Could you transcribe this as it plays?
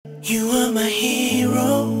You are my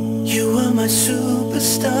hero, you are my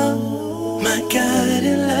superstar, my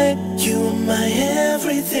guiding light, you are my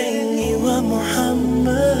everything, you are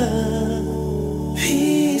Muhammad,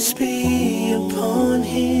 peace be upon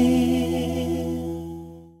him.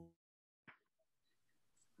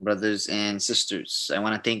 Brothers and sisters, I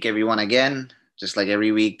want to thank everyone again, just like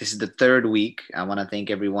every week. This is the third week. I want to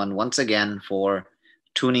thank everyone once again for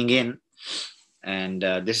tuning in. And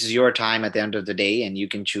this is your time at the end of the day, and you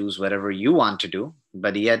can choose whatever you want to do.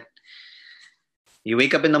 But yet, you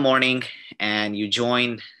wake up in the morning and you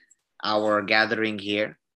join our gathering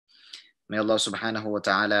here. May Allah subhanahu wa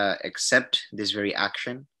ta'ala accept this very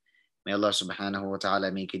action. May Allah subhanahu wa ta'ala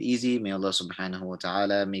make it easy. May Allah subhanahu wa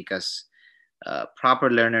ta'ala make us proper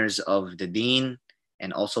learners of the deen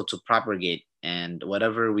and also to propagate. And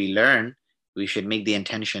whatever we learn, we should make the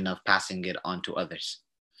intention of passing it on to others.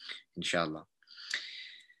 Inshallah.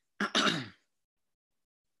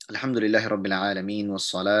 Alhamdulillahi Rabbil Alameen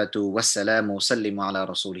wassalatu wassalamu sallimu ala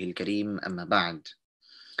rasulihil kareem amma ba'd.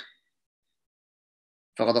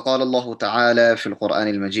 فقد قال الله تعالى في القرآن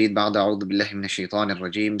المجيد بعد أعوذ بالله من الشيطان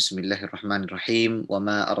الرجيم بسم الله الرحمن الرحيم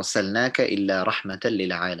وما أرسلناك إلا رحمة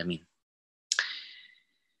للعالمين.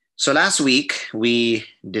 So last week we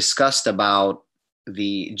discussed about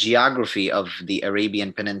the geography of the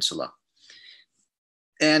Arabian Peninsula.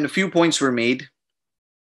 And a few points were made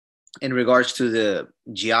in regards to the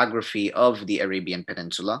geography of the Arabian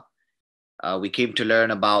Peninsula. We came to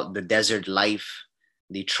learn about the desert life,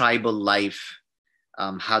 the tribal life,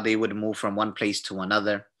 how they would move from one place to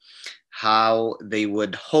another, how they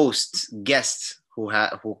would host guests who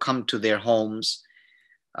come to their homes.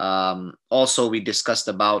 Also, we discussed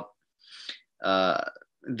about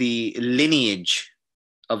the lineage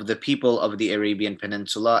of the people of the Arabian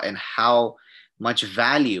Peninsula and how much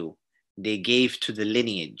value they gave to the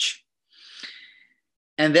lineage.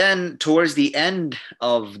 And then towards the end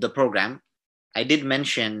of the program, I did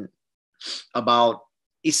mention about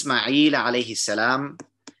Ismail alayhi salam.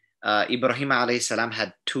 Ibrahim alayhi salam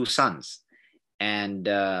had two sons, and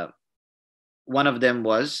one of them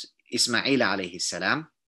was Ismail alayhi salam,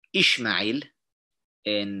 Ishmael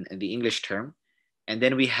in the English term, and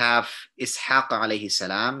then we have Ishaq alayhi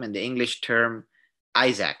salam in the English term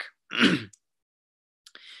Isaac.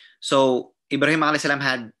 So Ibrahim alayhi salam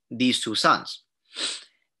had these two sons.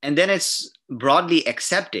 And then it's broadly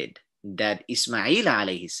accepted that Ismail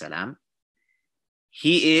alayhi salam,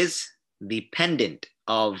 he is the pendant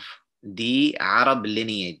of the Arab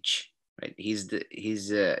lineage, right? He's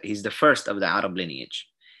the first of the Arab lineage.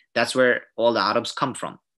 That's where all the Arabs come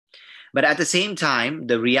from. But at the same time,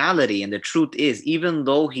 the reality and the truth is, even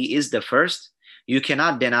though he is the first, you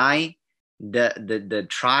cannot deny the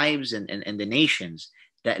tribes and the nations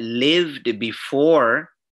that lived before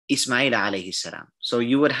Ismail alayhi salam. So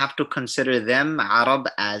you would have to consider them Arab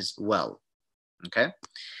as well. Okay?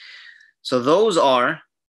 So those are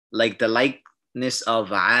like the likeness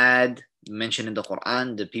of Ad, mentioned in the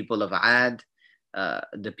Quran, the people of Ad,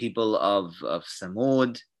 the people of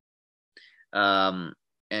Thamud, and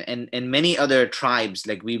many other tribes,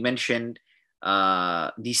 like we mentioned,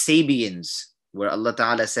 the Sabians, where Allah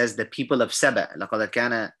Ta'ala says the people of Saba, لَقَدْ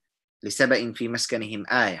كَانَ لِسَبَإٍ فِي مَسْكَنِهِمْ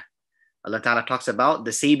آيَةٌ. Allah Ta'ala talks about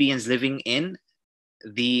the Sabians living in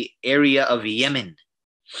the area of Yemen.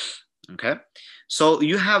 Okay? So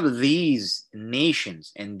you have these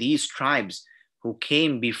nations and these tribes who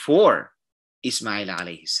came before Ismail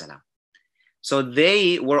alayhi salam. So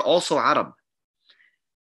they were also Arab.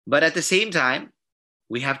 But at the same time,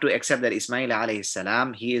 we have to accept that Ismail alayhi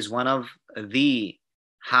salam, he is one of the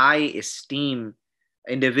high esteemed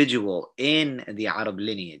individual in the Arab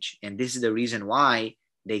lineage. And this is the reason why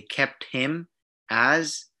they kept him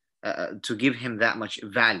as, to give him that much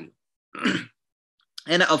value.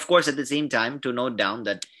 And of course, at the same time, to note down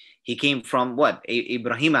that he came from what?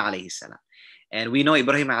 Ibrahim alayhi salam. And we know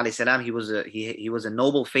Ibrahim alayhi salam, he was a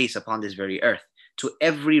noble face upon this very earth to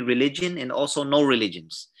every religion and also no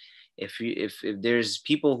religions. If there's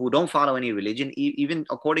people who don't follow any religion, even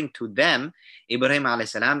according to them, Ibrahim alayhi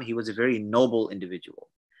salam, he was a very noble individual,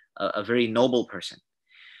 a very noble person.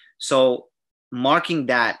 So marking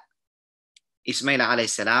that, Ismail alayhi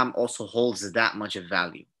salam also holds that much of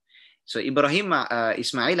value. So Ismail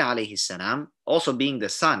alayhi salam, also being the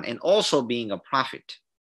son and also being a prophet.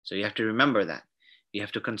 So you have to remember that. You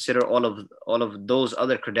have to consider all of those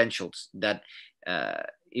other credentials that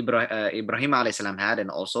Ibrahim alayhi salam had, and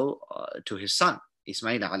also to his son,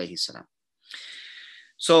 Ismail alayhi salam.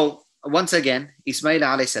 So once again, Ismail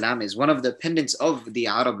alayhi salam is one of the pendants of the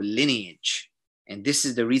Arab lineage. And this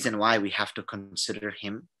is the reason why we have to consider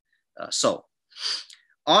him so.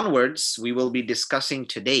 onwards, we will be discussing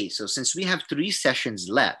today. So since we have 3 sessions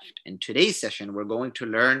left, in today's session, we're going to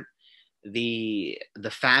learn the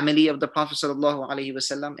family of the Prophet sallallahu alaihi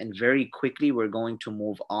wasallam, and very quickly we're going to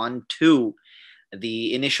move on to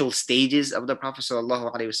the initial stages of the Prophet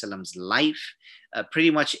sallallahu alaihi wasallam's life,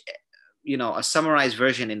 pretty much, a summarized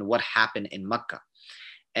version in what happened in Makkah.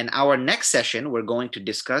 And our next session, we're going to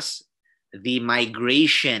discuss the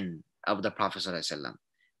migration of the Prophet sallallahu alaihi wasallam,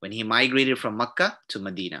 when he migrated from Makkah to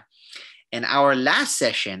Medina. And our last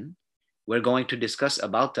session, we're going to discuss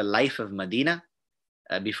about the life of Medina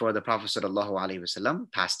before the Prophet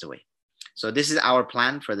ﷺ passed away. So this is our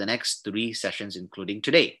plan for the next 3 sessions, including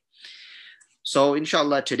today. So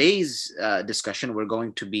inshallah, today's discussion, we're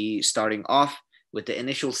going to be starting off with the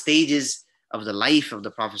initial stages of the life of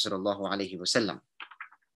the Prophet ﷺ.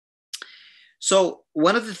 So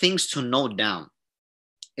one of the things to note down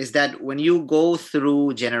is that when you go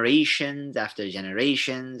through generations after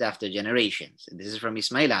generations after generations, and this is from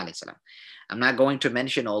Ismail alayhi salam, I'm not going to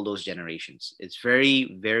mention all those generations. It's very,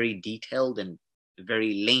 very detailed and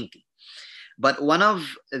very lengthy. But one of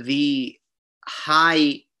the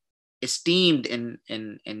high esteemed and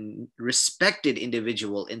respected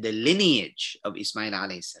individual in the lineage of Ismail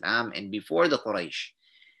alayhi salam and before the Quraysh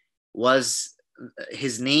was,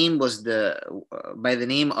 his name was by the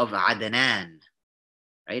name of Adnan,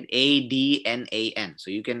 right? Adnan.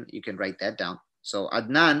 So you can write that down. So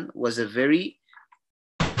Adnan was a very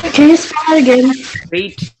Can you spell it again?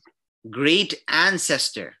 great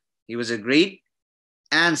ancestor. He was a great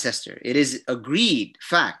ancestor. It is agreed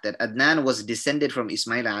fact that Adnan was descended from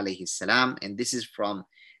Ismail alayhi salam, and this is from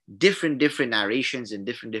different narrations and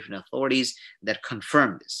different authorities that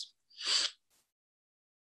confirm this.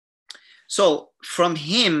 So from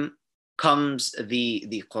him comes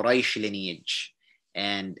the Quraysh lineage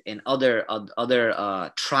and other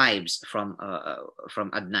tribes from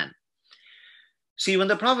Adnan. See, when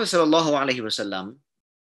the Prophet ﷺ,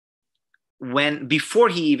 before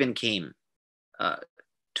he even came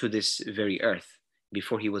to this very earth,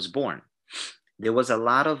 before he was born, there was a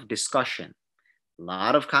lot of discussion, a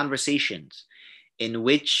lot of conversations in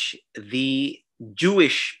which the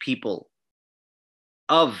Jewish people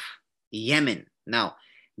of Yemen. Now,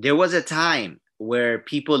 there was a time where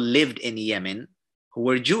people lived in Yemen who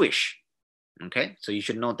were Jewish. Okay, so you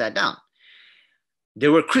should note that down.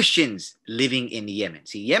 There were Christians living in Yemen.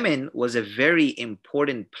 See, Yemen was a very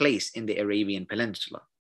important place in the Arabian Peninsula,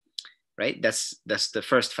 right? That's the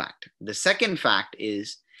first fact. The second fact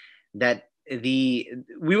is that we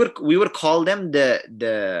would call them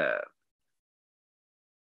the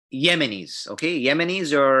Yemenis. Okay,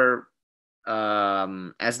 Yemenis are,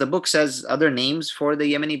 as the book says, other names for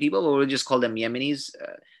the Yemeni people, but we'll just call them Yemenis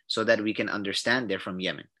so that we can understand they're from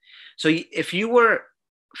Yemen. So if you were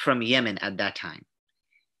from Yemen at that time,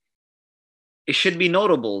 it should be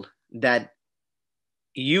notable that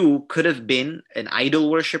you could have been an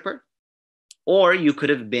idol worshiper, or you could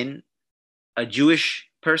have been a Jewish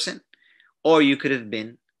person, or you could have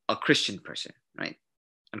been a Christian person, right?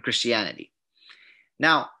 On Christianity.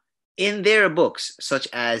 Now, in their books, such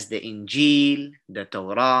as the Injil, the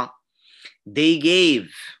Torah, they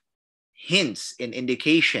gave hints and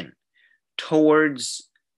indication towards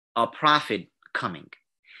a prophet coming.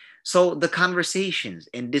 So the conversations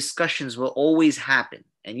and discussions will always happen.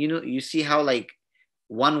 And you see how like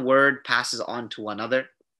one word passes on to another,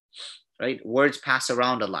 right? Words pass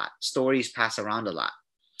around a lot. Stories pass around a lot.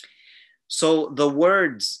 So the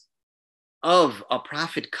words of a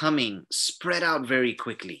prophet coming spread out very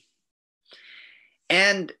quickly.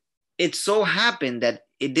 And it so happened that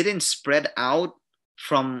it didn't spread out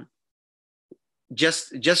from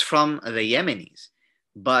just from the Yemenis,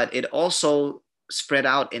 but it also spread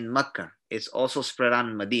out in Makkah. It's also spread out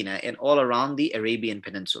in Medina and all around the Arabian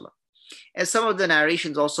Peninsula. And some of the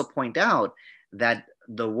narrations also point out that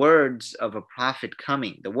the word of a prophet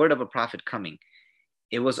coming,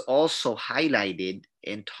 it was also highlighted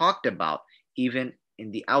and talked about even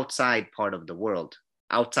in the outside part of the world,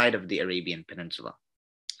 outside of the Arabian Peninsula.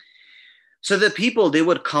 So the people, they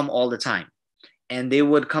would come all the time, and they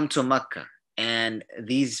would come to Makkah. And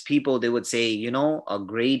these people, they would say, a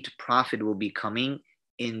great prophet will be coming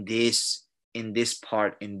in this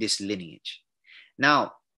part, in this lineage.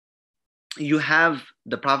 Now, you have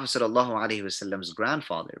the Prophet ﷺ's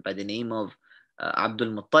grandfather by the name of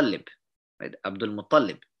Abdul Muttalib, right? Abdul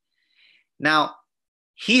Muttalib. Now,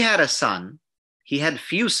 he had a son. He had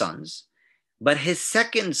few sons, but his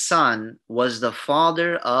second son was the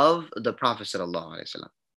father of the Prophet ﷺ.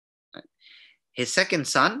 Right? His second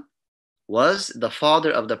son was the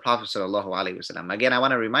father of the Prophet ﷺ. Again, I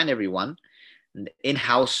want to remind everyone,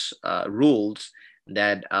 in-house rules,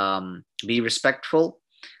 that be respectful.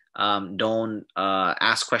 Don't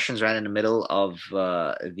ask questions right in the middle of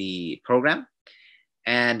the program.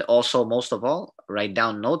 And also, most of all, write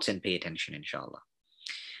down notes and pay attention, inshallah.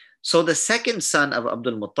 So the second son of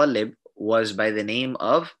Abdul Muttalib was by the name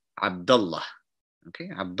of Abdullah. Okay,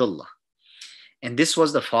 Abdullah. And this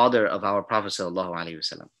was the father of our Prophet sallallahu alaihi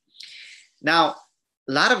wasallam. Now,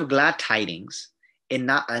 a lot of glad tidings and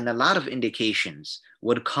a lot of indications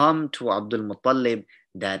would come to Abdul Muttalib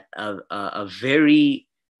that a very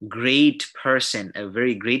great person, a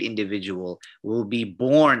very great individual will be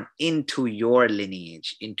born into your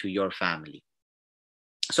lineage, into your family.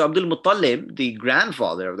 So Abdul Muttalib, the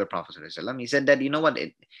grandfather of the Prophet ﷺ, he said that, you know what,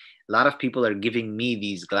 a lot of people are giving me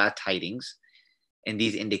these glad tidings and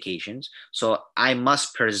these indications, so I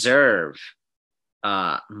must preserve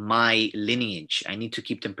my lineage. I need to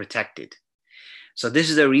keep them protected. So this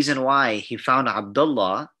is the reason why he found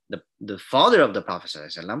Abdullah, the father of the Prophet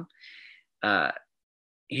ﷺ,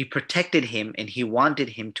 he protected him and he wanted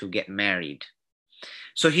him to get married.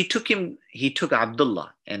 So he took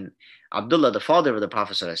Abdullah, and Abdullah, the father of the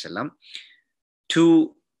Prophet ﷺ,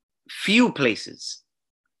 to few places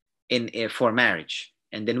for marriage.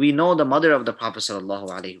 And then we know the mother of the Prophet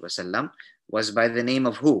ﷺ was by the name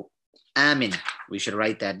of who? Amina. We should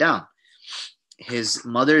write that down. His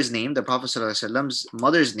mother's name, the Prophet ﷺ's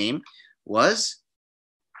mother's name, was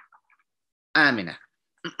Amina.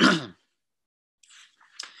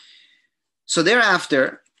 So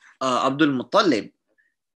thereafter, Abdul Muttalib,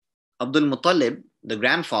 the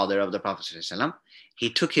grandfather of the Prophet ﷺ, he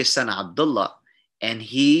took his son Abdullah and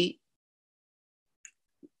he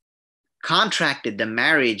contracted the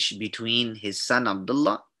marriage between his son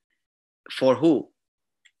Abdullah for who?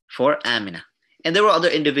 For Amina. And there were other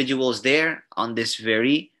individuals there on this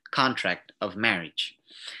very contract of marriage.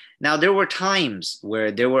 Now, there were times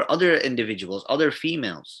where there were other individuals, other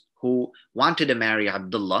females who wanted to marry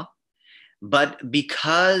Abdullah, but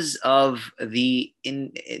because of the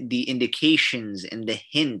indications and the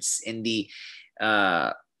hints and the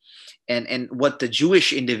and what the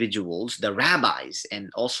Jewish individuals, the rabbis, and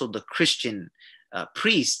also the Christian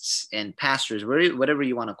priests and pastors, whatever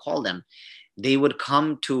you want to call them, they would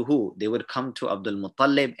come to who? They would come to Abdul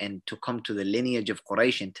Muttalib and to come to the lineage of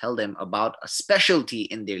Quraysh and tell them about a specialty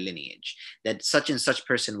in their lineage, that such and such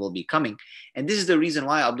person will be coming. And this is the reason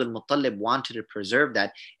why Abdul Muttalib wanted to preserve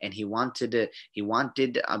that, and he wanted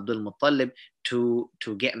Abdul Muttalib to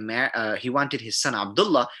get married. He wanted his son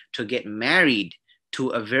Abdullah to get married to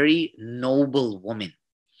a very noble woman,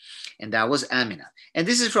 and that was Amina. And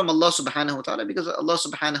this is from Allah subhanahu wa ta'ala, because Allah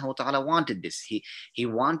subhanahu wa ta'ala wanted this. He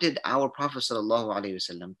wanted our Prophet sallallahu alaihi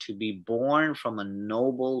wasallam to be born from a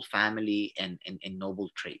noble family and noble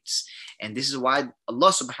traits. And this is why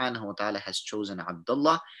Allah subhanahu wa ta'ala has chosen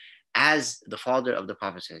Abdullah as the father of the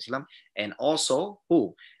Prophet sallallahu alaihi wasallam, and also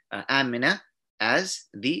who? Amina as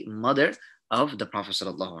the mother of the Prophet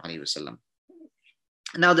sallallahu alaihi wasallam.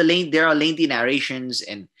 Now there are lengthy narrations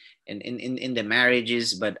in the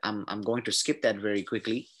marriages, but I'm going to skip that very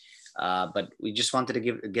quickly. But we just wanted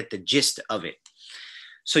to get the gist of it.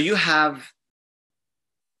 So you have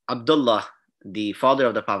Abdullah, the father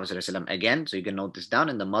of the Prophet ﷺ, again, so you can note this down,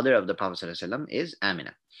 and the mother of the Prophet ﷺ is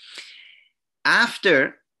Amina.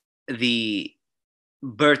 After the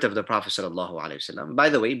birth of the Prophet ﷺ, by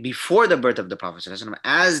the way, before the birth of the Prophet ﷺ,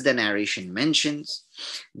 as the narration mentions,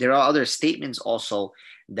 there are other statements also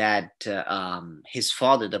that his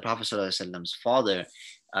father, the Prophet ﷺ's father,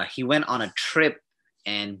 he went on a trip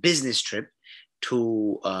and business trip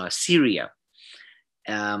to Syria.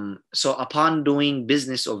 So upon doing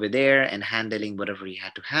business over there and handling whatever he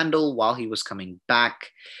had to handle, while he was coming back,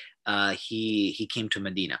 he came to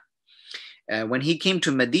Medina. When he came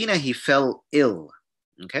to Medina, he fell ill.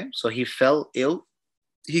 Okay, so he fell ill.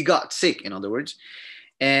 He got sick, in other words.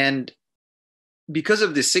 And because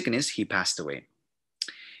of this sickness, he passed away.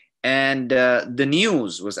 And the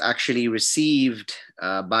news was actually received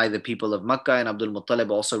by the people of Makkah, and Abdul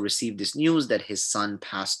Muttalib also received this news that his son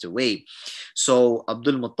passed away. So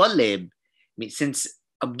Abdul Muttalib, since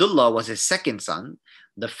Abdullah was his second son,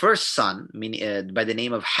 the first son, by the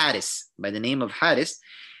name of Haris,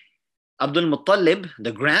 Abdul Muttalib,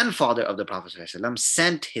 the grandfather of the Prophet ﷺ,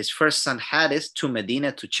 sent his first son Haris to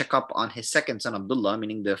Medina to check up on his second son Abdullah,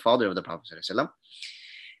 meaning the father of the Prophet ﷺ,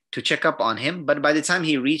 to check up on him. But by the time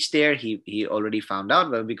he reached there, he already found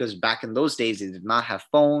out, well, because back in those days, they did not have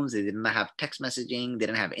phones, they did not have text messaging, they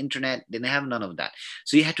didn't have internet, they didn't have none of that.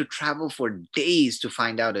 So you had to travel for days to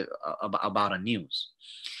find out about a news.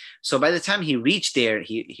 So by the time he reached there,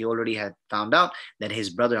 he already had found out that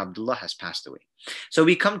his brother Abdullah has passed away. So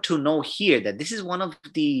we come to know here that this is one of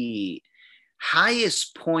the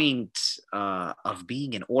highest point of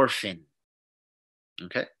being an orphan.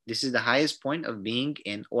 Okay, this is the highest point of being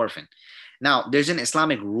an orphan. Now, there's an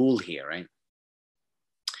Islamic rule here, right?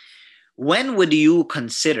 When would you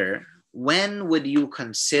consider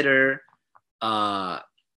a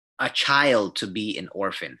child to be an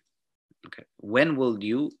orphan? Okay, when will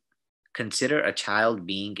you consider a child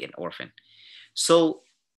being an orphan? So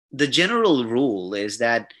the general rule is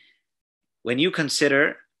that when you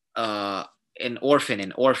consider an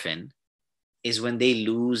orphan is when they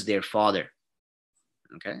lose their father.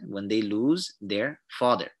 Okay, when they lose their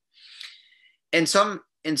father. And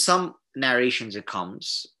in some narrations it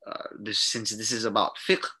comes, since this is about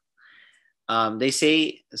fiqh, they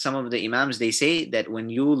say, some of the imams, they say that when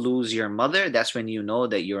you lose your mother, that's when you know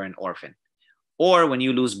that you're an orphan, or when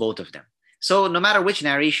you lose both of them. So no matter which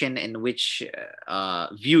narration and which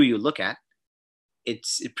view you look at,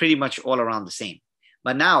 it's pretty much all around the same.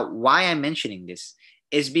 But now, why I'm mentioning this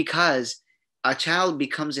is because a child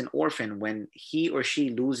becomes an orphan when he or she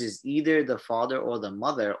loses either the father or the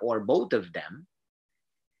mother or both of them.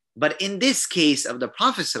 But in this case of the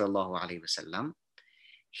Prophet ﷺ,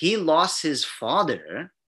 he lost his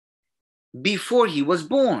father before he was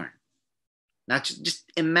born. Now,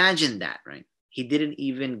 just imagine that, right? He didn't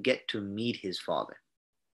even get to meet his father.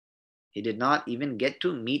 He did not even get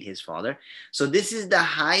to meet his father. So this is the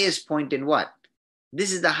highest point in what?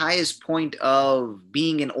 This is the highest point of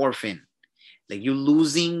being an orphan. Like you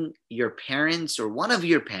losing your parents or one of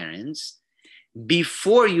your parents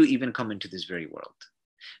before you even come into this very world.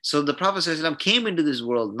 So the Prophet ﷺ came into this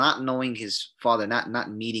world not knowing his father, not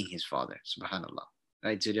meeting his father, subhanAllah.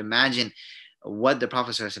 Right? So to imagine what the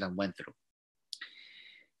Prophet ﷺ went through.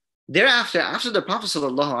 Thereafter, after the Prophet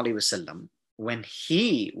ﷺ, when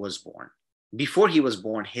he was born, before he was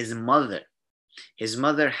born, his mother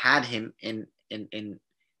had him in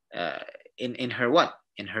her what?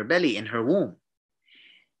 In her belly, in her womb.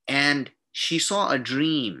 And she saw a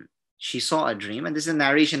dream. And this is a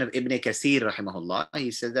narration of Ibn Kathir, rahimahullah. He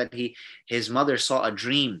said that his mother saw a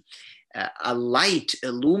dream, a light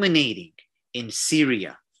illuminating in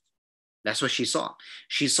Syria. That's what she saw.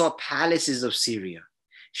 She saw palaces of Syria.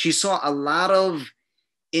 She saw a lot of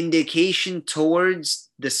indication towards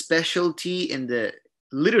the specialty and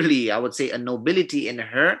literally, I would say, a nobility in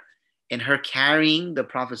her carrying the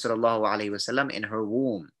Prophet ﷺ in her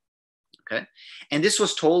womb. Okay, and this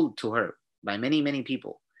was told to her by many, many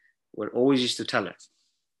people. Were always used to tell her.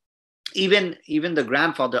 Even the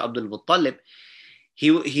grandfather Abdul Muttalib,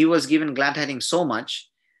 he was given glad tidings so much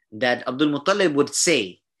that Abdul Muttalib would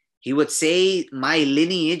say, my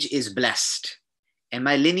lineage is blessed. And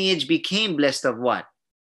my lineage became blessed of what?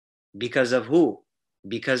 Because of who?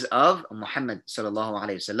 Because of Muhammad sallallahu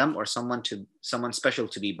alaihi wasallam, or someone special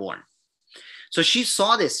to be born. So she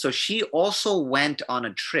saw this. So she also went on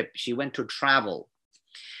a trip. She went to travel.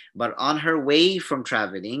 But on her way from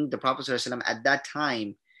traveling, the Prophet ﷺ at that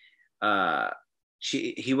time,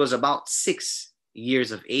 he was about 6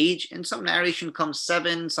 years of age. And some narration comes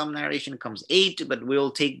 7, some narration comes 8, but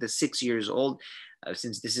we'll take the 6 years old,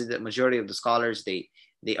 since this is the majority of the scholars, they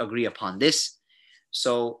agree upon this.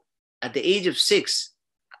 So at the age of 6,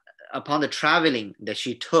 upon the traveling that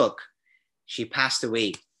she took, she passed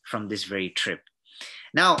away from this very trip.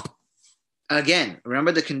 Now, again,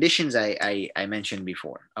 remember the conditions I mentioned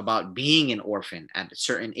before about being an orphan at a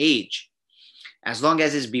certain age. As long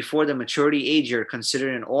as it's before the maturity age, you're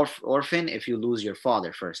considered an orphan if you lose your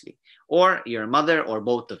father, firstly, or your mother, or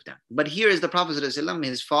both of them. But here is the Prophet ﷺ,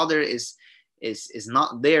 his father is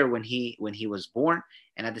not there when he was born,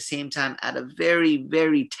 and at the same time, at a very,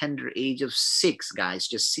 very tender age of 6, guys,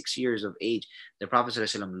 just 6 years of age, the Prophet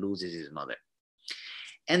ﷺ loses his mother.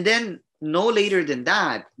 And then no later than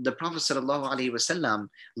that, the Prophet ﷺ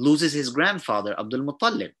loses his grandfather, Abdul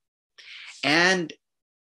Muttalib. And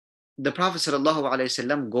the Prophet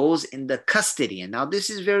ﷺ goes in the custody. And now this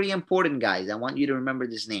is very important, guys. I want you to remember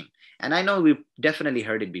this name. And I know we've definitely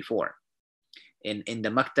heard it before. In the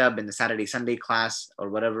maktab, in the Saturday, Sunday class, or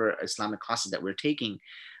whatever Islamic classes that we're taking,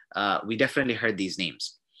 we definitely heard these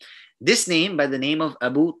names. This name by the name of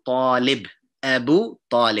Abu Talib. Abu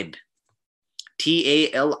Talib.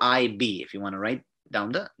 Talib, if you want to write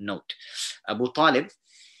down the note. Abu Talib,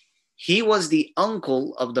 he was the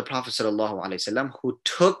uncle of the Prophet ﷺ who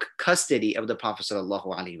took custody of the Prophet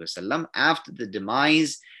ﷺ after the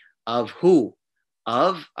demise of who?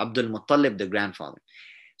 Of Abdul Muttalib, the grandfather.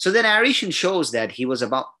 So the narration shows that he was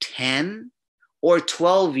about 10 or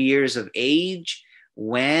 12 years of age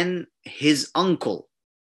when his uncle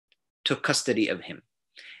took custody of him.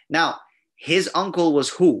 Now, his uncle was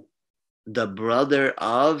who? The brother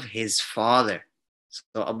of his father.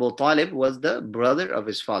 So Abu Talib was the brother of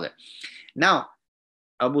his father. Now,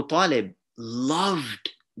 Abu Talib loved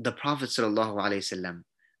the Prophet sallallahu alaihi wasallam,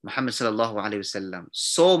 Muhammad sallallahu alaihi wasallam,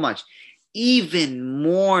 so much, even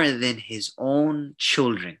more than his own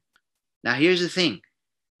children. Now, here's the thing.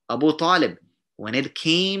 Abu Talib, when it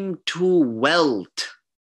came to wealth,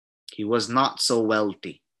 he was not so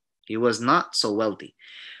wealthy. He was not so wealthy.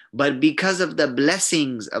 But because of the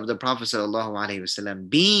blessings of the Prophet sallallahu alaihi wasallam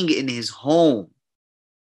being in his home,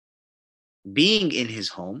 the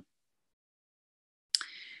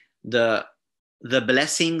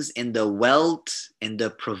blessings and the wealth and the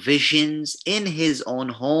provisions in his own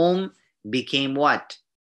home became what?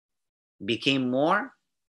 Became more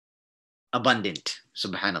abundant.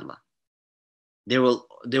 Subhanallah. They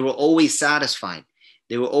were always satisfied.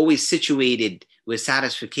 They were always situated with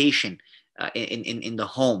satisfaction in the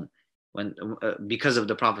home because of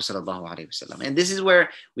the Prophet sallallahu alaihi wasallam. And this is where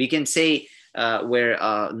we can say where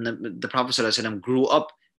the Prophet sallallahu alaihi wasallam grew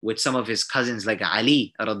up with some of his cousins, like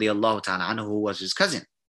Ali radiallahu ta'ala anhu, who was his cousin.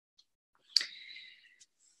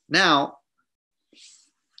 Now,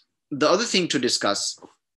 the other thing to discuss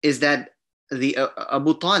is that the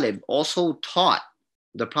Abu Talib also taught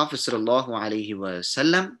the Prophet sallallahu alaihi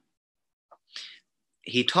wasallam.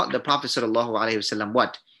 He taught the Prophet sallallahu alaihi wasallam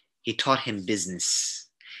what? He taught him business.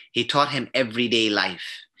 He taught him everyday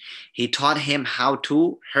life. He taught him how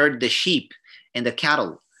to herd the sheep and the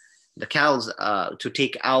cattle to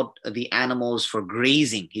take out the animals for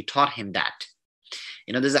grazing. He taught him that.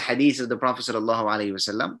 You know, there's a hadith of the Prophet sallallahu alaihi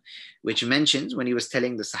wasallam which mentions when he was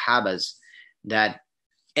telling the Sahabas that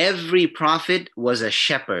every prophet was a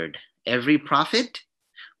shepherd. Every prophet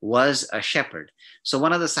was a shepherd. So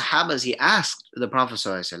one of the Sahabas, he asked the Prophet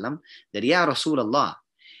sallallahu alaihi wasallam that, Ya Rasulullah,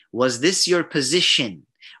 was this your position?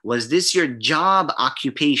 Was this your job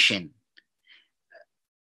occupation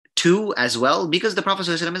too as well? Because the Prophet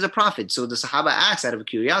ﷺ is a prophet. So the Sahaba asked out of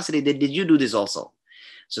curiosity, did you do this also?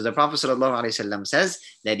 So the Prophet ﷺ says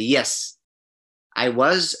that yes, I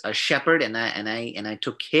was a shepherd and I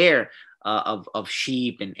took care of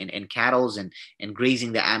sheep and cattle and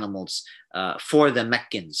grazing the animals for the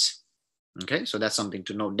Meccans. Okay, so that's something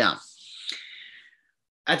to note down.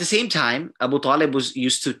 At the same time, Abu Talib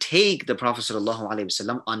used to take the Prophet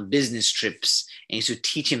ﷺ on business trips and used to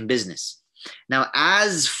teach him business. Now,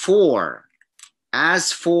 as for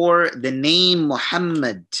the name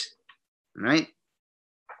Muhammad, right?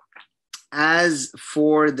 As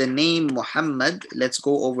for the name Muhammad, let's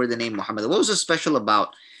go over the name Muhammad. What was so special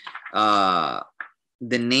about the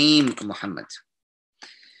name Muhammad?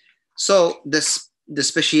 So the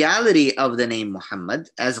speciality of the name Muhammad,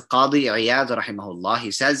 as Qadi Iyad rahimahullah, he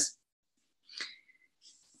says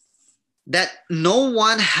that no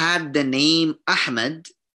one had the name Ahmad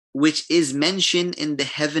which is mentioned in the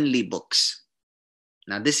heavenly books.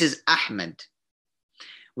 Now this is Ahmad.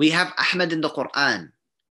 We have Ahmad in the Quran,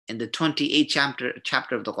 in the 28th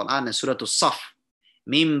chapter of the Quran in Surah As-Saf.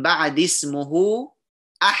 Min ba'd ismuhu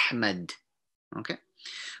Ahmad. Okay.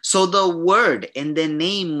 So the word in the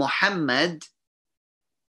name Muhammad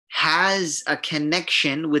has a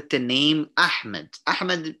connection with the name Ahmad.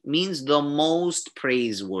 Ahmad means the most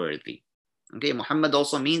praiseworthy. Okay, Muhammad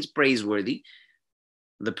also means praiseworthy,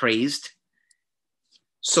 the praised.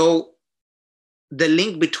 So the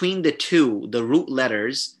link between the two, the root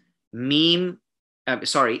letters, ha,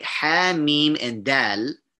 mim, and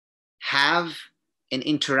dal, have an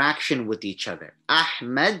interaction with each other.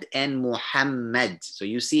 Ahmad and Muhammad. So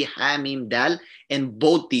you see ha, mim, dal in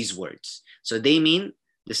both these words. So they mean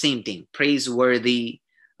the same thing, praiseworthy,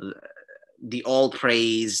 the all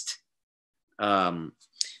praised.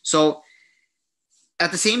 So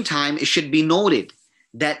at the same time, it should be noted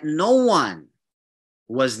that no one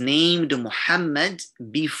was named Muhammad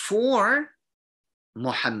before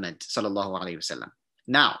Muhammad sallallahu alaihi wasallam.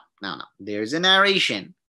 Now, there's a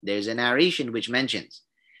narration which mentions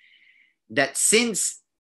that since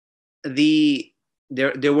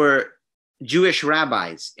there were Jewish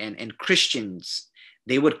rabbis and Christians,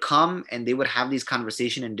 they would come and they would have these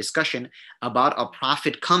conversation and discussion about a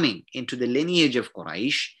prophet coming into the lineage of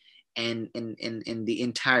Quraysh and in the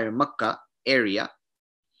entire Makkah area.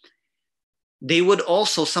 They would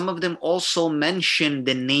also, some of them also mention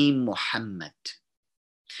the name Muhammad.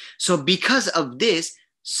 So because of this,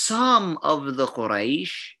 some of the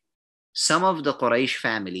Quraysh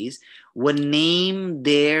families would name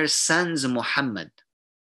their sons Muhammad.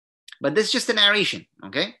 But this is just a narration,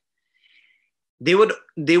 okay? They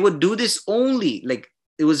would do this only, like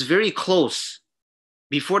it was very close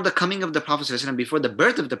before the coming of the Prophet ﷺ, before the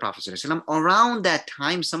birth of the Prophet ﷺ, around that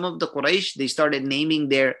time, some of the Quraysh, they started naming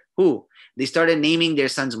their who? They started naming their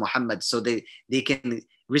sons Muhammad, so they can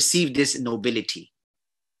receive this nobility.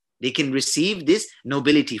 They can receive this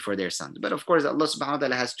nobility for their sons. But of course, Allah subhanahu wa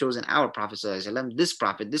ta'ala has chosen our Prophet ﷺ, this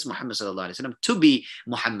Prophet, this Muhammad ﷺ, to be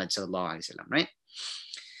Muhammad ﷺ, right?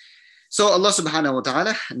 So Allah subhanahu wa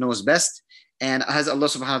ta'ala knows best. And as Allah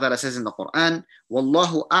subhanahu wa ta'ala says in the Quran,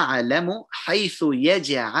 وَاللَّهُ أَعْلَمُ حَيْثُ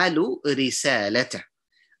يَجْعَلُ رِسَالَتَهُ.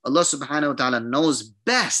 Allah subhanahu wa ta'ala knows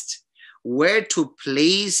best where to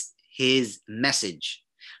place His message.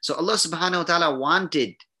 So Allah subhanahu wa ta'ala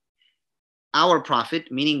wanted our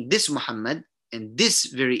Prophet, meaning this Muhammad and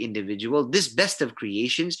this very individual, this best of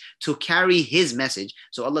creations, to carry His message.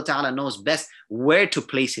 So Allah ta'ala knows best where to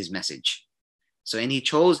place His message. So, and He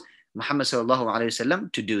chose Muhammad sallallahu alayhi wa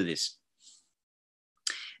sallam to do this.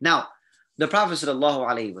 Now, the Prophet sallallahu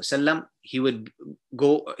alaihi wasallam, he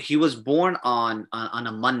was born on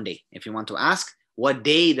a Monday. If you want to ask what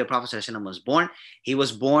day the Prophet sallallahu alaihi wasallam was born, he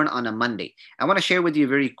was born on a Monday. I want to share with you a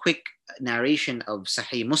very quick narration of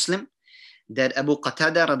Sahih Muslim that Abu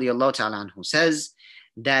Qatada radiyallahu ta'ala anhu says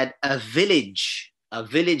that a village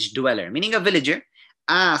dweller, meaning a villager,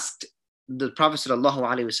 asked the Prophet sallallahu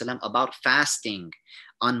alaihi wasallam about fasting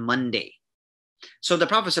on Monday. So the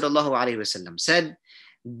Prophet sallallahu alaihi wasallam said,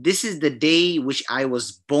 "This is the day which I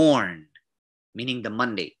was born," meaning the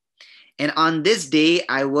Monday. "And on this day,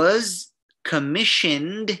 I was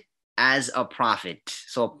commissioned as a prophet."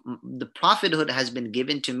 So the prophethood has been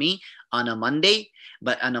given to me on a Monday,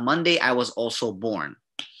 but on a Monday, I was also born.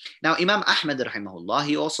 Now, Imam Ahmad rahimahullah,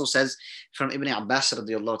 he also says from Ibn Abbas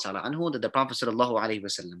radiyallahu ta'ala anhu that the Prophet sallallahu alaihi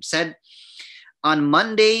wasallam said, on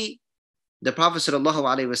Monday, the Prophet sallallahu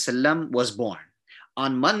alaihi wasallam was born.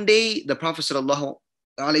 On Monday, the Prophet sallallahu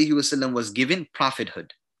alaihi wasallam was given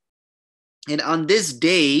prophethood. And on this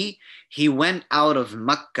day, he went out of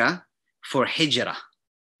Makkah for hijrah.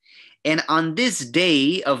 And on this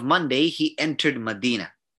day of Monday, he entered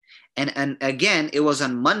Medina. And again, it was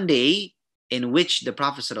on Monday in which the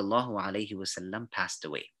Prophet sallallahu alaihi wasallam passed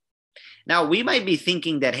away. Now, we might be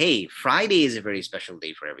thinking that, hey, Friday is a very special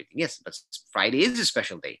day for everything. Yes, but Friday is a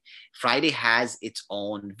special day. Friday has its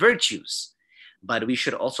own virtues. But we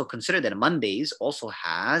should also consider that Mondays also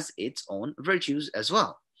has its own virtues as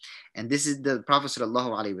well. And this is the Prophet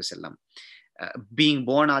sallallahu alaihi wasallam being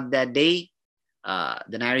born on that day.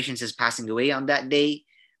 The narration says passing away on that day,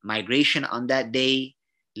 migration on that day,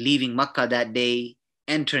 leaving Makkah that day,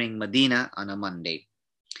 entering Medina on a Monday.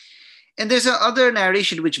 And there's another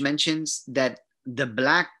narration which mentions that the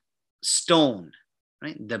black stone,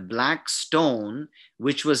 right? The black stone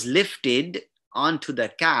which was lifted onto the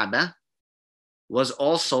Kaaba was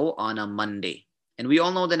also on a Monday. And we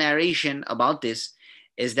all know the narration about this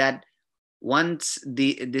is that once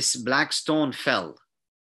this black stone fell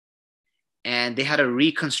and they had to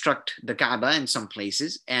reconstruct the Kaaba in some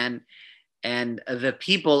places, and the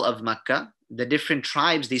people of Makkah, the different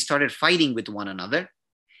tribes, they started fighting with one another.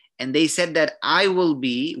 And they said that we will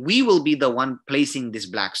be the one placing this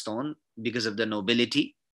black stone because of the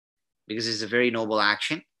nobility, because it's a very noble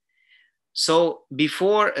action. So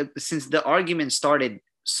since the argument started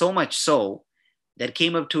so much so that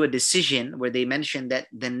came up to a decision where they mentioned that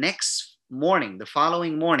the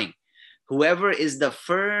following morning, whoever is the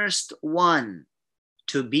first one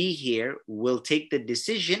to be here will take the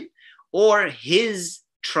decision, or his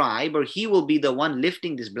tribe, or he will be the one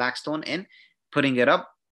lifting this black stone and putting it up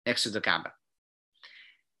next to the Kaaba.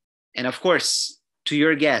 And of course, to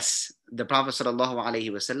your guess, the Prophet sallallahu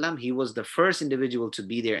alaihi wasallam, he was the first individual to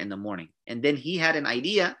be there in the morning. And then he had an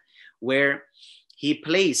idea where he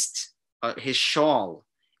placed his shawl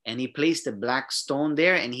and he placed the black stone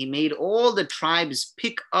there, and he made all the tribes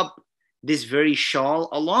pick up this very shawl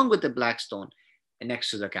along with the black stone next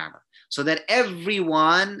to the Kaaba, so that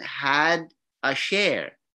everyone had a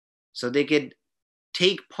share, so they could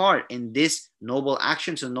take part in this noble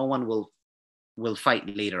action, so no one will fight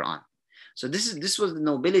later on. So this was the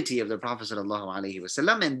nobility of the Prophet sallallahu alaihi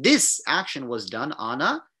wasallam, and this action was done on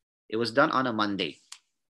a Monday.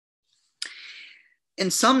 In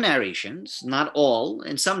some narrations, not all,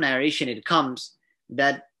 in some narration it comes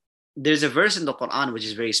that there's a verse in the Quran which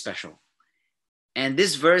is very special, and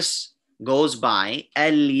this verse goes by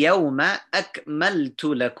Al-Yawma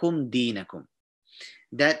Akmaltu Lakum Dinakum,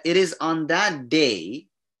 that it is on that day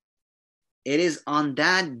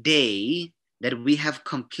that we have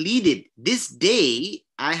completed. This day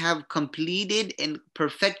I have completed and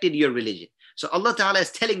perfected your religion. So Allah Ta'ala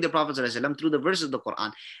is telling the Prophet ﷺ through the verses of the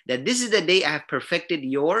Quran that this is the day I have perfected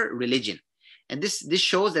your religion. And this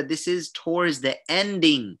shows that this is towards the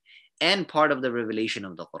ending and part of the revelation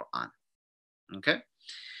of the Quran. Okay?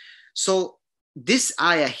 So this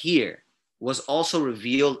ayah here was also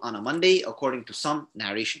revealed on a Monday according to some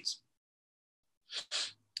narrations.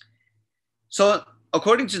 So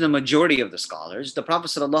according to the majority of the scholars, the Prophet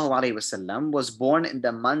ﷺ was born in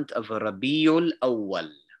the month of Rabiul Awwal.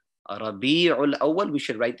 Rabiul Awwal, we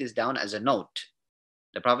should write this down as a note.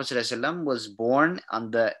 The Prophet ﷺ was born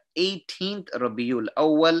on the 18th Rabiul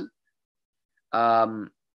Awwal,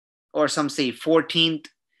 or some say 14th,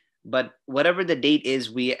 but whatever the date is,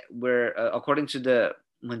 we're according to the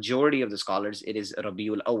majority of the scholars, it is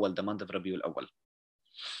Rabiul Awwal, the month of Rabiul Awwal.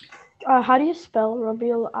 How do you spell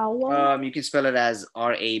Rabiul Awwal? You can spell it as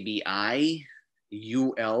Rabiul,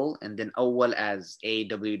 and then Awwal as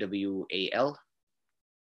Awwal.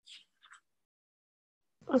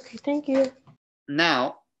 Okay, thank you.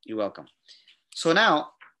 Now, you're welcome. So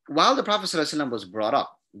now, while the Prophet ﷺ was brought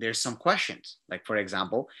up, there's some questions. Like, for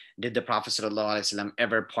example, did the Prophet ﷺ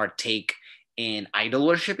ever partake in idol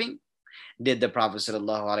worshipping? Did the Prophet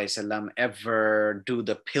ﷺ ever do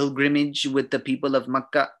the pilgrimage with the people of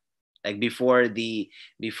Makkah? Like before the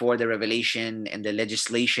revelation and the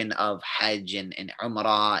legislation of Hajj and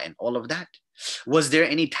Umrah and all of that? Was there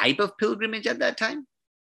any type of pilgrimage at that time?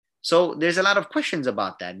 So there's a lot of questions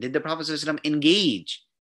about that. Did the Prophet ﷺ engage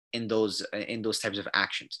in those types of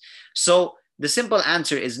actions? So the simple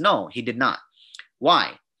answer is no, he did not.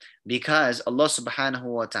 Why? Because Allah subhanahu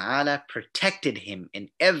wa ta'ala protected him in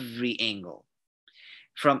every angle.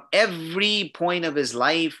 From every point of his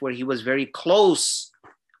life where he was very close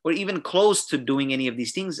or even close to doing any of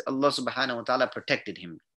these things, Allah subhanahu wa ta'ala protected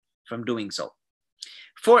him from doing so.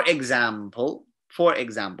 For example,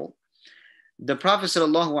 the Prophet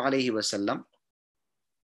sallallahu alaihi wasallam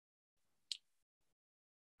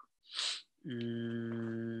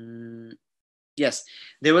yes,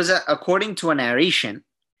 there was according to a narration,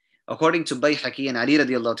 according to Bayhaqi and Ali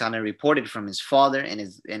radiallahu ta'ala reported from his father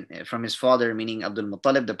from his father, meaning Abdul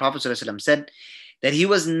Muttalib, the Prophet sallallahu alaihi wasallam said that he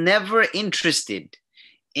was never interested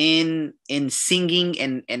in singing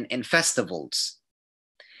and festivals.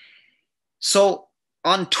 So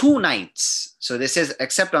on 2 nights, so this says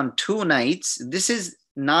except on 2 nights, this is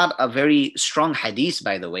not a very strong hadith,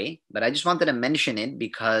 by the way, but I just wanted to mention it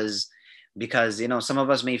because some of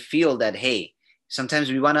us may feel that, hey, sometimes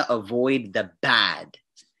we want to avoid the bad,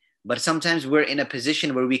 but sometimes we're in a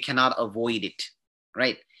position where we cannot avoid it,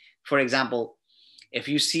 right? For example, if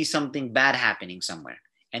you see something bad happening somewhere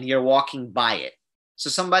and you're walking by it, so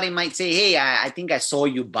somebody might say, hey, I think I saw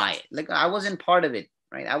you buy it. Like, I wasn't part of it,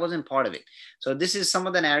 right? I wasn't part of it. So this is some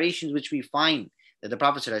of the narrations which we find that the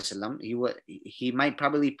Prophet ﷺ, he might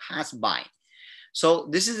probably pass by. So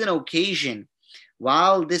this is an occasion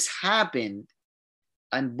while this happened,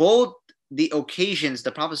 and both the occasions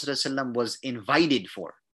the Prophet ﷺ was invited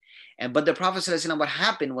for. But the Prophet ﷺ, what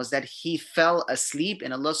happened was that he fell asleep,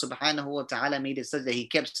 and Allah subhanahu wa ta'ala made it such that he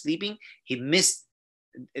kept sleeping. He missed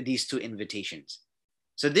these 2 invitations.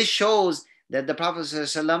 So this shows that the Prophet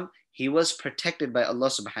ﷺ, he was protected by Allah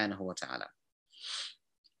subhanahu wa ta'ala.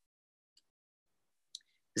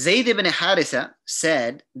 Zayd ibn Haritha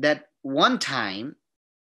said that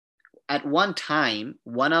at one time,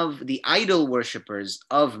 one of the idol worshippers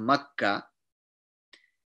of Makkah,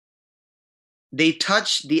 they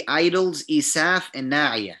touched the idols Isaf and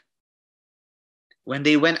Na'iyah when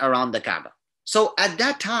they went around the Kaaba. So at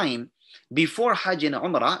that time, before Hajj and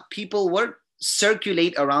Umrah, people would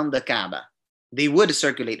circulate around the Kaaba. They would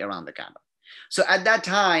circulate around the Kaaba. So at that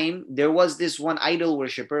time, there was this one idol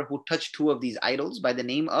worshipper who touched 2 of these idols by the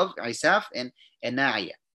name of Isaf and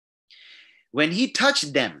Na'iyah. When he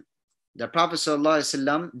touched them, the Prophet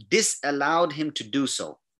ﷺ disallowed him to do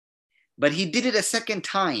so. But he did it a second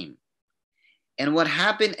time. And what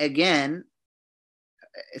happened again,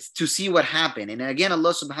 to see what happened. And again,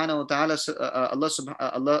 Allah subhanahu wa ta'ala,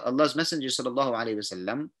 Allah's Messenger sallallahu alayhi wa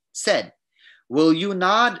sallam said, will you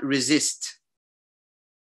not resist?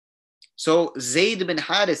 So Zayd bin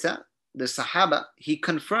Haritha, the Sahaba, he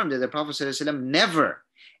confirmed that the Prophet ﷺ never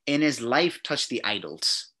in his life touched the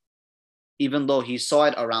idols. Even though he saw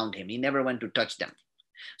it around him, he never went to touch them.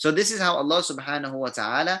 So this is how Allah subhanahu wa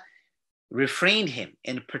ta'ala refrained him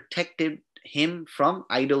and protected him from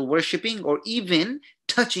idol worshipping or even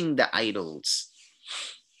touching the idols.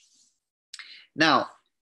 Now,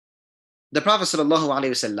 the Prophet sallallahu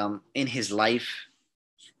alaihi wasallam in his life,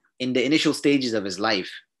 in the initial stages of his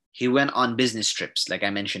life, he went on business trips, like I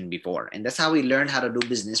mentioned before. And that's how he learned how to do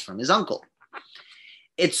business from his uncle.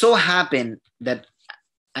 It so happened that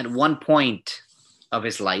at one point of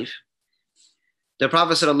his life, the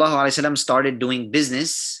Prophet ﷺ started doing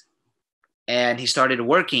business, and he started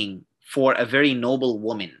working for a very noble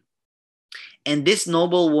woman. And this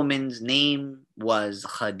noble woman's name was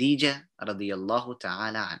Khadija radiyallahu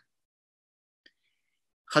ta'ala anha.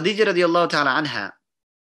 Khadija radiyallahu ta'ala anha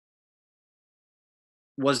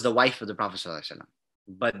was the wife of the Prophet sallallahu alaihi wasallam.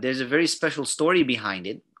 But there's a very special story behind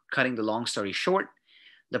it. Cutting the long story short,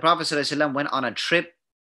 the Prophet sallallahu alaihi wasallam went on a trip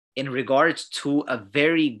in regards to a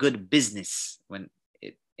very good business.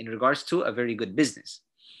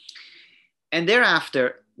 And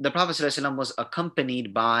thereafter, the Prophet sallallahu alaihi wasallam was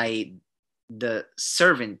accompanied by the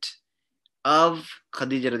servant of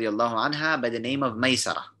Khadija radiallahu anha by the name of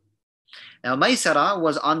Maysara. Now, Maysara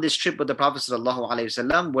was on this trip with the Prophet sallallahu alaihi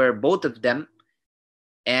wasallam, where both of them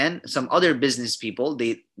and some other business people,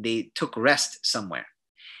 they took rest somewhere.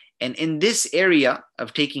 And in this area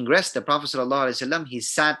of taking rest, the Prophet ﷺ, he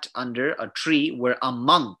sat under a tree where a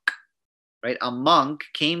monk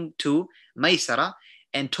came to Maysara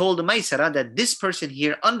and told Maysara that this person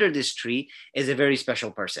here under this tree is a very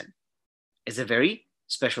special person. So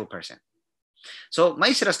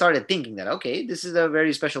Maysara started thinking that, okay, this is a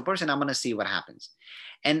very special person. I'm going to see what happens.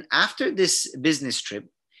 And after this business trip,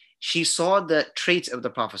 she saw the traits of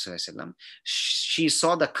the Prophet ﷺ. She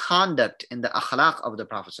saw the conduct and the akhlaq of the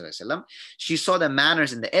Prophet ﷺ. She saw the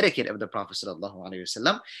manners and the etiquette of the Prophet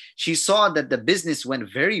ﷺ. She saw that the business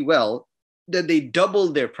went very well, that they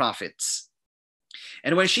doubled their profits.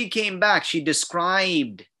 And when she came back, she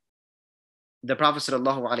described the Prophet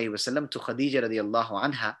ﷺ to Khadija radiallahu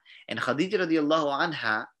anha. And Khadija radiallahu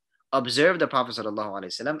anha observed the Prophet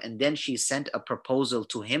ﷺ, and then she sent a proposal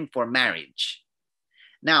to him for marriage.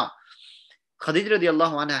 Now, Khadija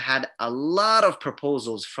radiallahu anha had a lot of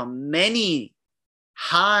proposals from many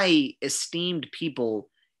high esteemed people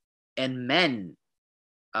and men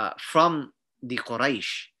from the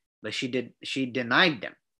Quraysh, but she denied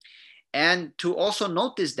them. And to also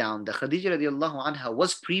note this down, the Khadija radiallahu anha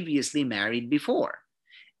was previously married before,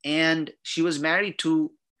 and she was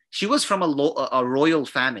from a royal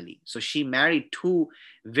family, so she married two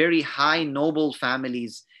very high noble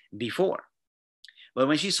families before. But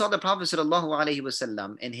when she saw the Prophet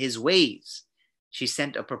ﷺ and his ways, she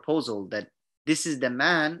sent a proposal that this is the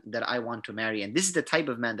man that I want to marry, and this is the type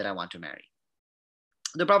of man that I want to marry.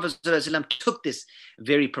 The Prophet ﷺ took this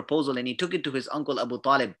very proposal and he took it to his uncle Abu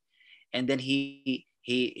Talib, and then he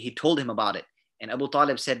told him about it. And Abu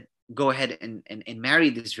Talib said, go ahead and marry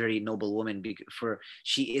this very noble woman, for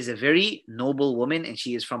she is a very noble woman and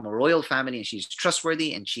she is from a royal family and she's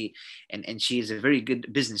trustworthy and she is a very good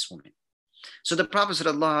businesswoman. So the Prophet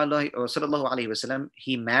sallallahu alaihi wasallam,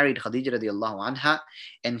 he married Khadija radiallahu anha,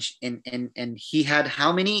 and he had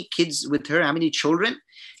how many kids with her? How many children?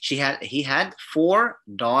 He had 4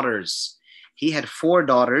 daughters. He had 4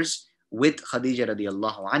 daughters with Khadija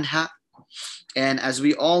radiallahu anha, and as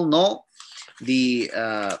we all know, the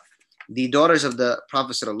daughters of the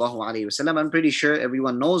Prophet sallallahu alaihi wasallam. I'm pretty sure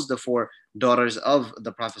everyone knows the 4 daughters of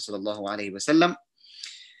the Prophet sallallahu alaihi wasallam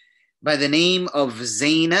by the name of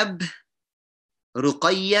Zainab,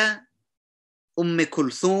 Ruqayya,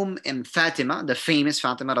 Kulthum, and Fatima, the famous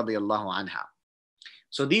Fatima radiallahu anha.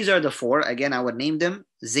 So these are the 4. Again, I would name them: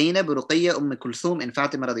 Zainab, Ruqayya, Kulthum, and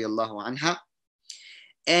Fatima radiallahu anha.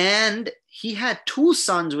 And he had 2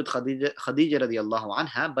 sons with Khadija radiallahu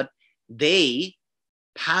anha, but they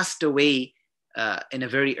passed away in a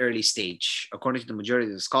very early stage. According to the majority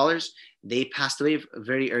of the scholars, they passed away at a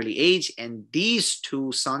very early age. And these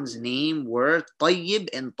 2 sons' names were Tayyib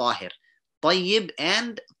and Tahir. Tayyib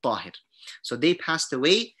and Tahir. So they passed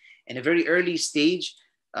away in a very early stage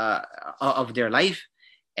of their life.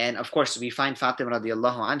 And of course, we find Fatima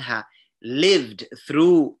radiallahu anha lived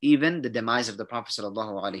through even the demise of the Prophet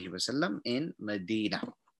sallallahu alaihi wasallam in Medina.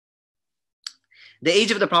 The age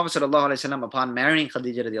of the Prophet sallallahu alaihi wasallam upon marrying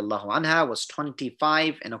Khadija radiallahu anha was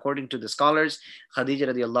 25, and according to the scholars, Khadija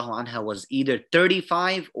radiallahu anha was either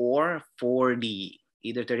 35 or 40.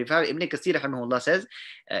 Either 35. Ibn Kathir rahimahullah says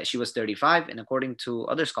she was 35, and according to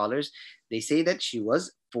other scholars, they say that she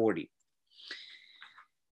was 40.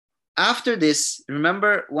 After this,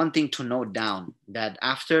 remember one thing to note down, that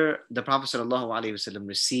after the Prophet sallallahu alaihi wasallam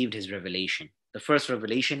received his revelation, the first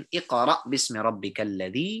revelation, Iqra bismi rabbika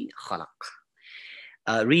alladhi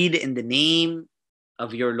khalaq. Read in the name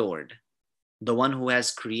of your Lord, the one who has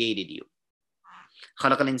created you.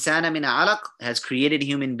 Khalaq al-insana min alaq, has created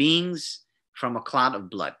human beings from a clot of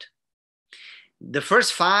blood. The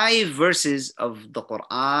first 5 verses of the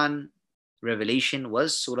Quran revelation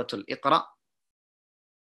was Surah Al-Iqra,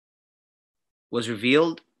 was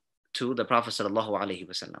revealed to the Prophet sallallahu alaihi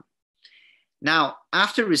wasallam. Now,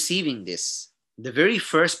 after receiving this, the very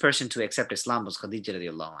first person to accept Islam was Khadija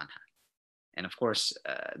radiallahu anha, and of course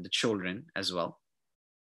the children as well.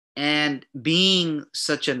 And being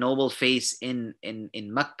such a noble face in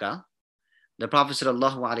Makkah, the Prophet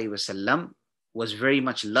ﷺ was very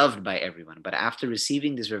much loved by everyone. But after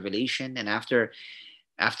receiving this revelation and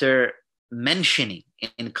after mentioning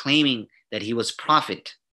and claiming that he was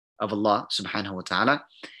prophet of Allah subhanahu wa ta'ala,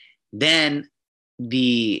 then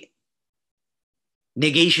the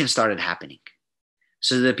negation started happening.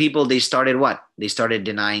 So the people, they started what? They started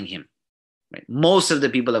denying him. Right? Most of the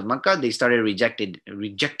people of Makkah, they started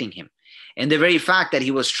rejecting him. And the very fact that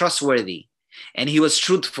he was trustworthy and he was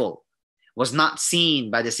truthful was not seen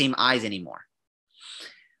by the same eyes anymore.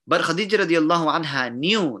 But Khadija radiallahu anha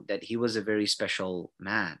knew that he was a very special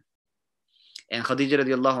man. And Khadija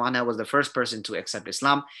radiallahu anha was the first person to accept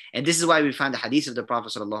Islam. And this is why we find the hadith of the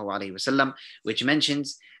Prophet sallallahu alaihi wasallam, which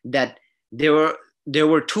mentions that there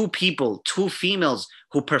were two people, two females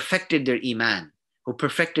who perfected their iman, who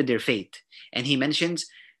perfected their faith. And he mentions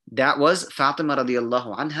that was Fatima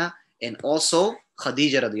radiallahu anha and also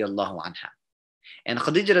Khadija radiallahu anha. And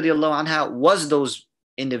Khadija radiallahu anha was those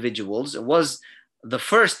individuals, was the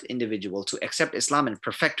first individual to accept Islam and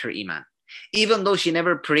perfect her iman. Even though she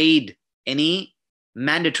never prayed any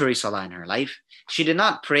mandatory salah in her life, she did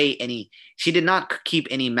not keep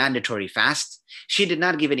any mandatory fast, she did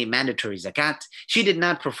not give any mandatory zakat, she did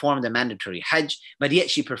not perform the mandatory hajj, but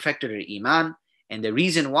yet she perfected her iman. And the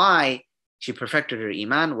reason why she perfected her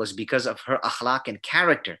iman was because of her akhlaq and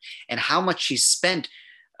character, and how much she spent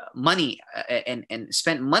money and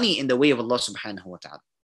spent money in the way of Allah subhanahu wa ta'ala.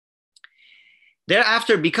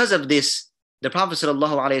 Thereafter, because of this, the Prophet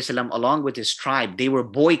sallallahu alaihi wasallam, along with his tribe, they were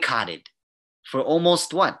boycotted for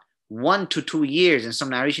almost 1 to 2 years, in some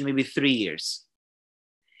narration maybe 3 years.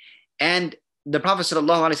 And the Prophet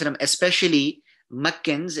sallallahu alaihi wasallam, especially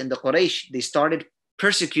Makkans and the Quraysh, they started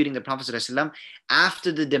persecuting the Prophet sallallahu alaihi wasallam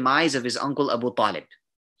after the demise of his uncle Abu Talib.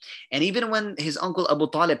 And even when his uncle Abu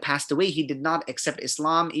Talib passed away, he did not accept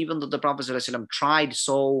Islam, even though the Prophet ﷺ tried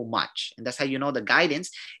so much. And that's how you know the guidance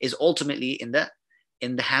is ultimately in the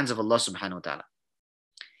hands of Allah subhanahu wa ta'ala.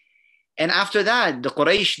 And after that, the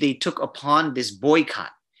Quraysh, they took upon this boycott,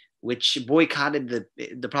 which boycotted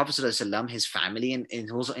the Prophet ﷺ, his family, and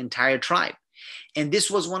his entire tribe. And this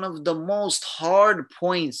was one of the most hard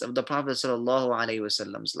points of the Prophet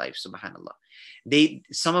ﷺ's life, subhanAllah.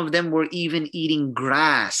 Some of them were even eating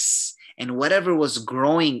grass and whatever was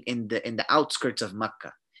growing in the outskirts of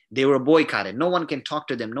Makkah. They were boycotted. No one can talk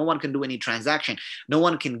to them. No one can do any transaction. No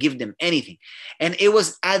one can give them anything. And it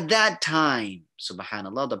was at that time,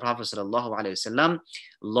 subhanAllah, the Prophet ﷺ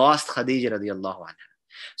lost Khadija radiallahu anha.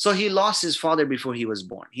 So he lost his father before he was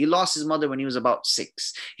born. He lost his mother when he was about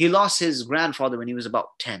 6. He lost his grandfather when he was about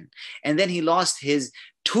 10. And then he lost his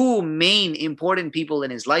 2 main important people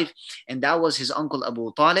in his life, and that was his uncle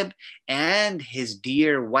Abu Talib and his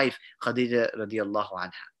dear wife Khadija radiallahu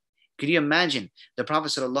anha. Could you imagine the Prophet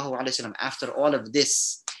sallallahu alaihi wasallam, after all of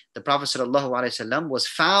this, the Prophet sallallahu alaihi wasallam was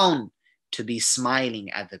found to be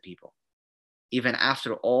smiling at the people, even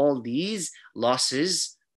after all these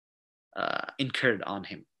losses incurred on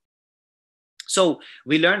him. So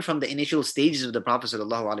we learn from the initial stages of the Prophet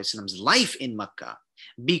ﷺ's life in Makkah.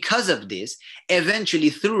 Because of this, eventually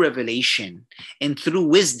through revelation and through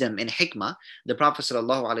wisdom and hikmah, the Prophet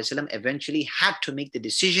ﷺ eventually had to make the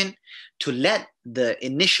decision to let the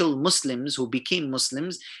initial Muslims who became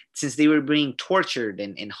Muslims, since they were being tortured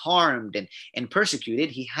and harmed and persecuted,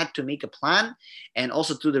 he had to make a plan. And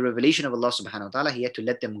also through the revelation of Allah subhanahu wa ta'ala, he had to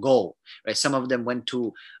let them go. Right? Some of them went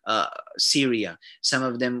to Syria, some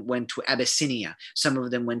of them went to Abyssinia, some of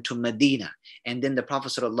them went to Medina. And then the Prophet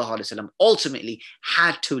ﷺ ultimately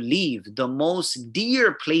had to leave the most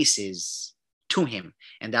dear places to him.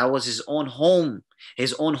 And that was his own home,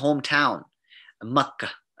 his own hometown,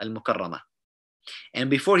 Makkah al-Mukarramah. And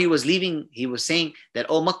before he was leaving, he was saying that,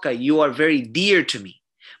 "Oh Makkah, you are very dear to me.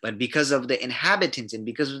 But because of the inhabitants and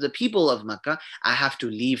because of the people of Makkah, I have to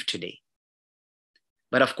leave today."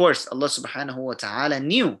 But of course, Allah subhanahu wa ta'ala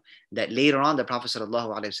knew that later on the Prophet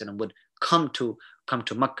sallallahu alaihi wasallam would come to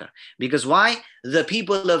Makkah. Because why? The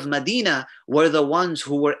people of Medina were the ones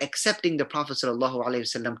who were accepting the Prophet sallallahu alaihi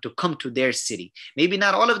wasallam to come to their city. Maybe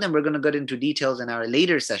not all of them. We're going to get into details in our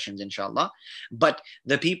later sessions, inshallah. But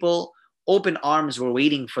the people, open arms, were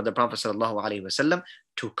waiting for the Prophet sallallahu alaihi wasallam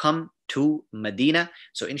to come to Medina.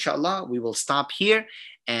 So inshallah, we will stop here.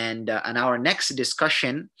 And in our next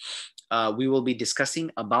discussion, we will be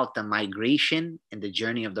discussing about the migration and the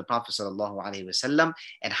journey of the Prophet sallallahu alaihi wasallam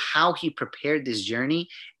and how he prepared this journey.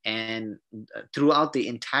 And throughout the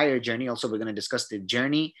entire journey, also we're going to discuss the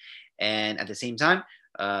journey, and at the same time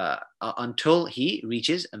until he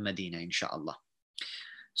reaches Medina, inshallah.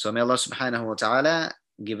 So may Allah subhanahu wa ta'ala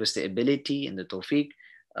give us the ability and the tawfiq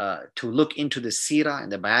to look into the seerah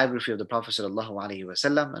and the biography of the Prophet sallallahu alaihi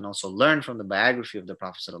wasallam, and also learn from the biography of the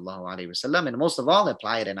Prophet sallallahu alaihi wasallam, and most of all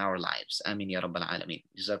apply it in our lives. Ameen ya Rabbal Alameen.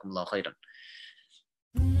 Jazakallahu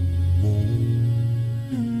Khairan.